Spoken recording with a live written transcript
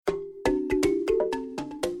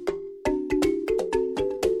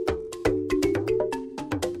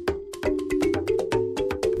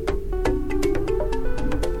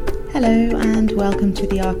Hello and welcome to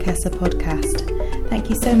the Archesa podcast. Thank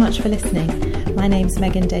you so much for listening. My name's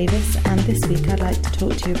Megan Davis and this week I'd like to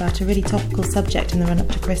talk to you about a really topical subject in the run-up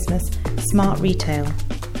to Christmas, smart retail.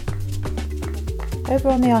 Over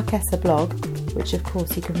on the Archesa blog, which of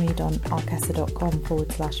course you can read on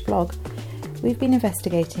archesa.com/blog, we've been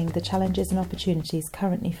investigating the challenges and opportunities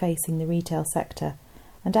currently facing the retail sector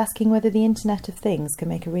and asking whether the Internet of Things can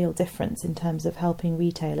make a real difference in terms of helping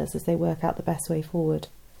retailers as they work out the best way forward.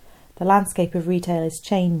 The landscape of retail is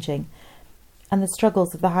changing, and the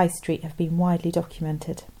struggles of the high street have been widely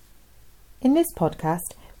documented. In this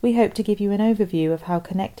podcast, we hope to give you an overview of how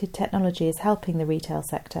connected technology is helping the retail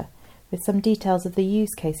sector, with some details of the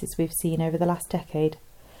use cases we've seen over the last decade.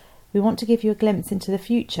 We want to give you a glimpse into the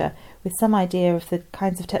future, with some idea of the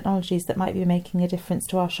kinds of technologies that might be making a difference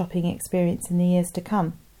to our shopping experience in the years to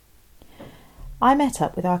come. I met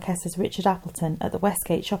up with Archesa's Richard Appleton at the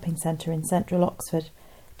Westgate Shopping Centre in central Oxford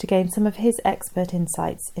to gain some of his expert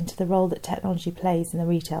insights into the role that technology plays in the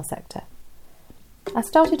retail sector. I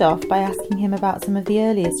started off by asking him about some of the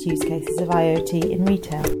earliest use cases of IoT in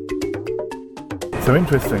retail. So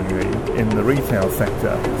interestingly, in the retail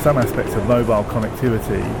sector, some aspects of mobile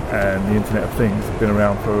connectivity and the Internet of Things have been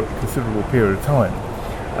around for a considerable period of time.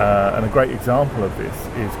 And a great example of this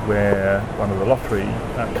is where one of the lottery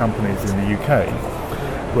companies in the UK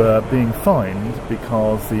were being fined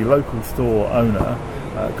because the local store owner,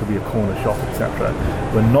 it could be a corner shop, etc.,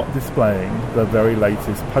 were not displaying the very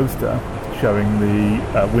latest poster showing the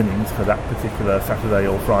winnings for that particular Saturday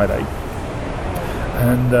or Friday.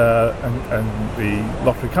 And the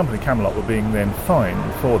lottery company, Camelot, were being then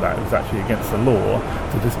fined for that. It was actually against the law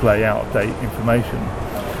to display out-of-date information.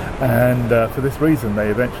 And for this reason, they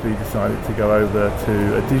eventually decided to go over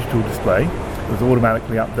to a digital display. It was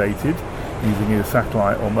automatically updated using either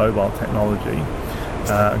satellite or mobile technology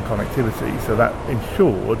and connectivity. So that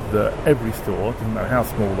ensured that every store, didn't matter how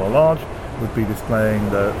small or large, would be displaying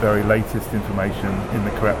the very latest information in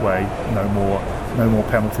the correct way. No more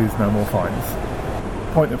penalties, no more fines.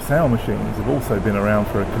 Point-of-sale machines have also been around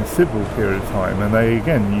for a considerable period of time, and they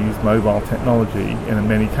again use mobile technology in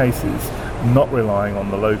many cases, not relying on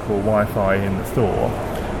the local Wi-Fi in the store,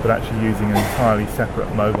 but actually using an entirely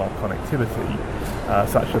separate mobile connectivity,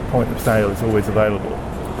 such that point-of-sale is always available.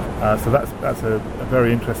 So that's a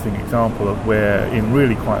very interesting example of where, in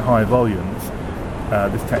really quite high volumes,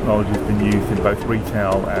 this technology has been used in both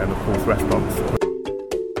retail and, of course, restaurants.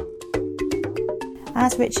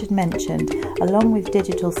 As Richard mentioned, along with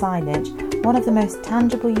digital signage, one of the most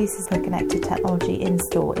tangible uses of connected technology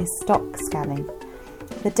in-store is stock scanning.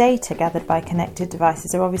 The data gathered by connected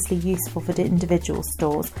devices are obviously useful for individual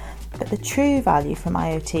stores, but the true value from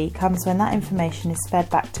IoT comes when that information is fed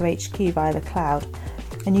back to HQ via the cloud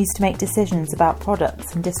and used to make decisions about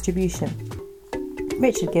products and distribution.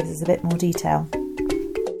 Richard gives us a bit more detail.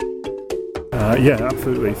 Yeah,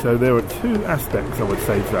 absolutely. So there are two aspects I would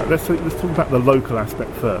say to that. Let's talk about the local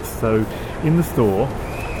aspect first. So in the store,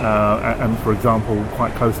 and for example,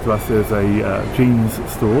 quite close to us there's a jeans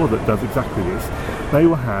store that does exactly this. They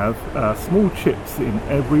will have small chips in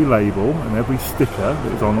every label and every sticker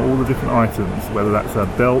that is on all the different items, whether that's a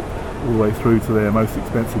belt all the way through to their most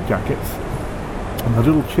expensive jackets. And the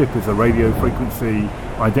little chip is a radio frequency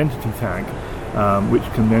identity tag, which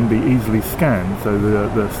can then be easily scanned. So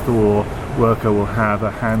the store worker will have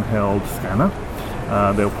a handheld scanner.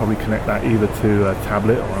 They'll probably connect that either to a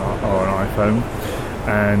tablet or an iPhone,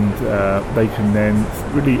 and they can then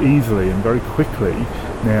really easily and very quickly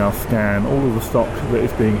now scan all of the stock that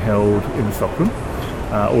is being held in the stockroom,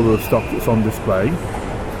 all of the stock that's on display.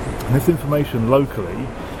 And this information locally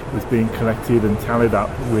is being collected and tallied up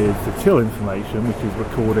with the till information, which is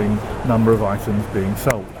recording number of items being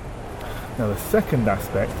sold. Now the second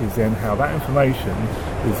aspect is then how that information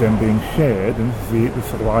is then being shared, and this is the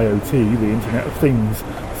sort of IoT, the Internet of Things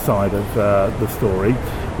side of the story,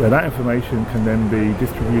 where that information can then be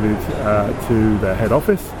distributed to the head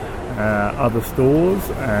office, other stores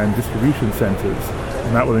and distribution centres,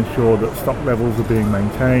 and that will ensure that stock levels are being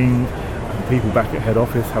maintained and people back at head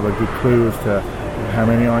office have a good clue as to how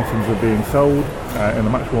many items are being sold in a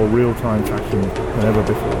much more real-time fashion than ever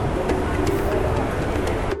before.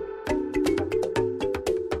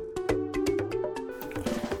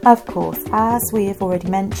 Of course, as we have already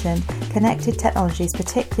mentioned, connected technology is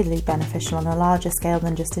particularly beneficial on a larger scale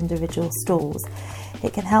than just individual stores.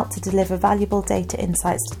 It can help to deliver valuable data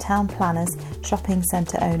insights to town planners, shopping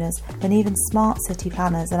centre owners, and even smart city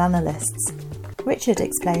planners and analysts. Richard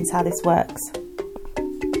explains how this works.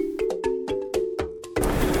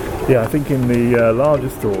 Yeah, I think in the larger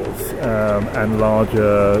stores and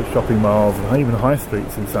larger shopping malls and even high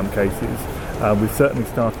streets in some cases, We've certainly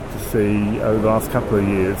started to see over the last couple of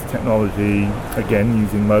years technology, again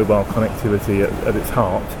using mobile connectivity at its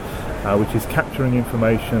heart, which is capturing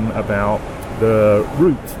information about the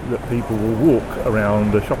route that people will walk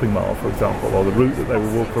around a shopping mall, for example, or the route that they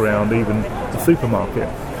will walk around even a supermarket.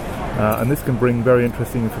 And this can bring very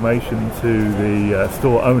interesting information to the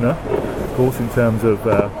store owner, of course, in terms of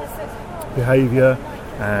behaviour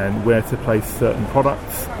and where to place certain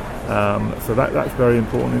products. So that's very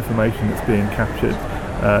important information that's being captured.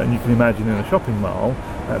 And you can imagine in a shopping mall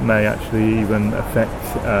that may actually even affect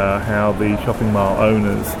how the shopping mall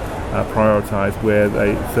owners prioritise where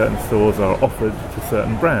certain stores are offered to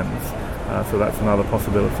certain brands. So that's another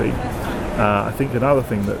possibility. I think another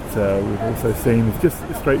thing that we've also seen is just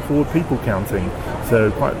straightforward people counting.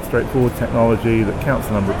 So quite straightforward technology that counts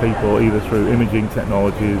the number of people either through imaging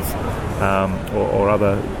technologies or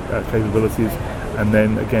other capabilities. And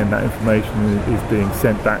then again, that information is being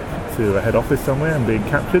sent back to a head office somewhere and being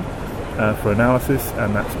captured for analysis,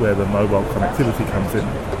 and that's where the mobile connectivity comes in.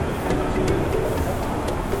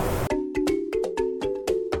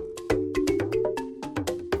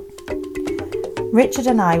 Richard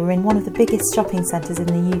and I were in one of the biggest shopping centres in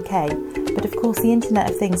the UK, but of course the Internet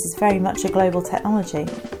of Things is very much a global technology.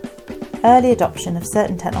 Early adoption of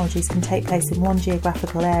certain technologies can take place in one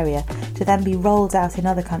geographical area to then be rolled out in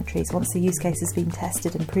other countries once the use case has been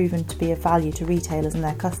tested and proven to be of value to retailers and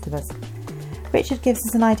their customers. Richard gives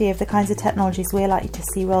us an idea of the kinds of technologies we're likely to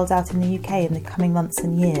see rolled out in the UK in the coming months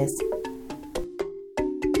and years.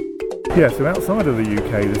 Yeah, so outside of the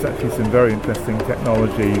UK there's actually some very interesting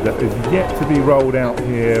technology that is yet to be rolled out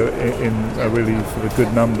here in really sort of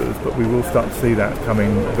good numbers, but we will start to see that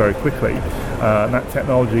coming very quickly. And that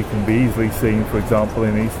technology can be easily seen, for example,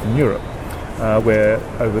 in Eastern Europe, where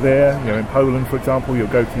over there, in Poland, for example, you'll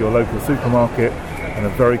go to your local supermarket and a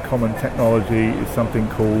very common technology is something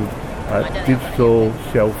called digital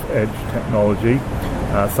shelf edge technology,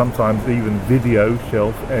 sometimes even video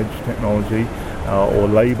shelf edge technology or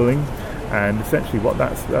labelling. And essentially what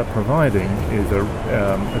that's providing is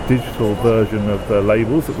a digital version of the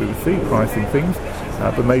labels that we would see, pricing things,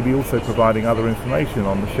 but maybe also providing other information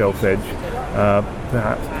on the shelf edge,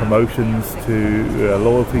 perhaps promotions to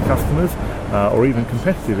loyalty customers, or even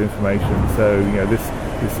competitive information. So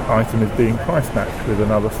this item is being price matched with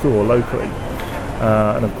another store locally.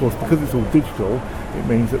 And of course, because it's all digital, it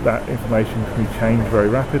means that information can be changed very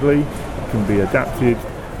rapidly, it can be adapted,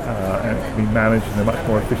 and it can be managed in a much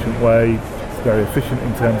more efficient way. It's very efficient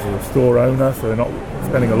in terms of the store owner, so they're not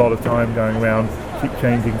spending a lot of time going around, keep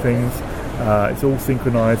changing things. It's all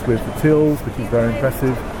synchronised with the tills, which is very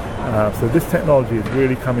impressive. So this technology is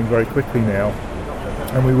really coming very quickly now,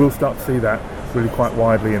 and we will start to see that really quite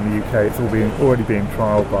widely in the UK. It's already being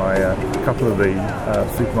trialled by a couple of the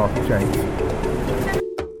supermarket chains.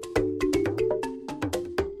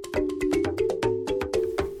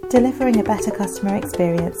 Delivering a better customer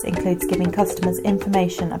experience includes giving customers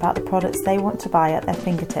information about the products they want to buy at their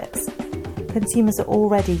fingertips. Consumers are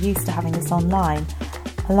already used to having this online,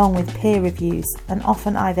 along with peer reviews and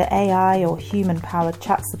often either AI or human-powered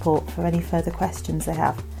chat support for any further questions they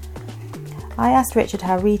have. I asked Richard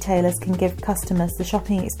how retailers can give customers the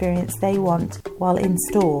shopping experience they want while in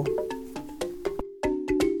store.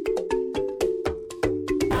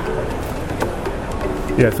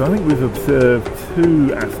 Yeah, so I think we've observed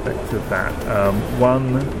two aspects of that.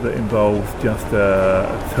 One that involves just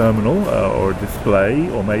a terminal or a display,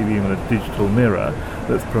 or maybe even a digital mirror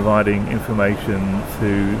that's providing information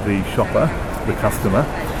to the shopper, the customer.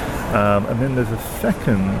 And then there's a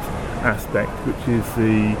second aspect, which is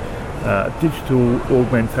the digital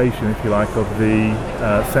augmentation, if you like, of the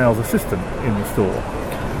sales assistant in the store.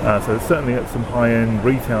 So certainly at some high-end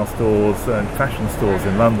retail stores and fashion stores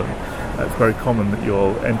in London, it's very common that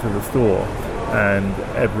you'll enter the store and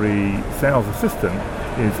every sales assistant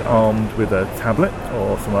is armed with a tablet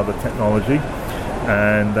or some other technology,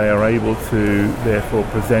 and they are able to therefore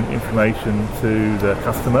present information to the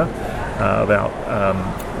customer about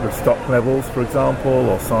the stock levels, for example,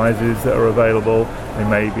 or sizes that are available. They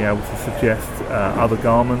may be able to suggest other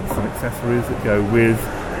garments and accessories that go with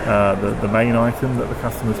the main item that the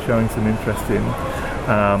customer is showing some interest in.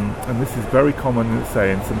 And this is very common, let's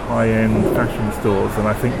say, in some high-end fashion stores, and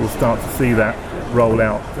I think we'll start to see that roll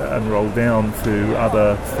out and roll down to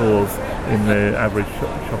other stores in the average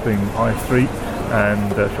shopping high street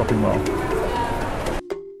and shopping mall.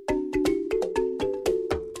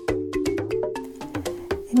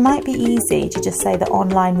 It might be easy to just say that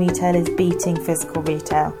online retail is beating physical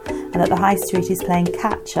retail and that the high street is playing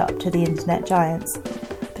catch-up to the internet giants.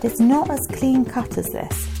 But it's not as clean-cut as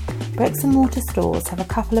this. Bricks and mortar stores have a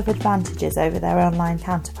couple of advantages over their online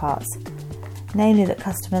counterparts. namely that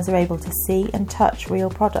customers are able to see and touch real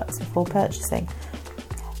products before purchasing.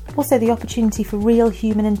 Also, the opportunity for real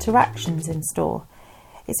human interactions in store.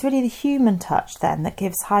 It's really the human touch then that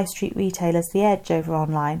gives high street retailers the edge over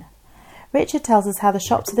online. Richard tells us how the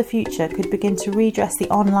shops of the future could begin to redress the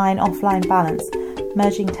online-offline balance,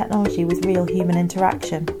 merging technology with real human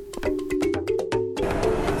interaction.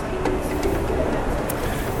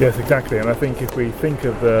 Yes, exactly. And I think if we think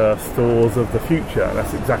of the stores of the future,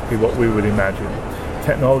 that's exactly what we would imagine.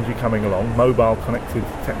 Technology coming along, mobile connected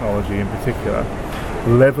technology in particular,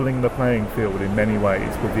 levelling the playing field in many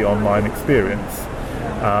ways with the online experience,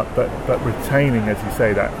 but retaining, as you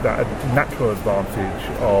say, that natural advantage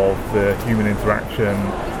of the human interaction,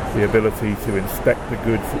 the ability to inspect the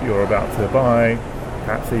goods that you're about to buy,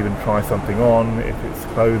 perhaps even try something on if it's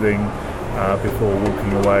clothing, before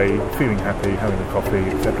walking away, feeling happy, having a coffee,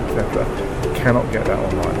 etc., etc. You cannot get that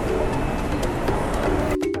online.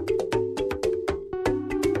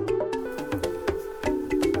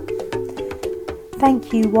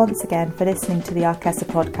 Thank you once again for listening to the Arcessa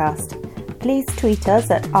podcast. Please tweet us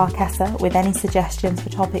at Arcessa with any suggestions for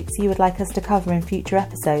topics you would like us to cover in future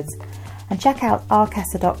episodes. And check out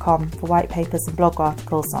arcessa.com for white papers and blog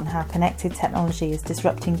articles on how connected technology is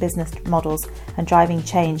disrupting business models and driving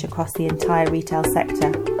change across the entire retail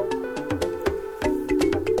sector.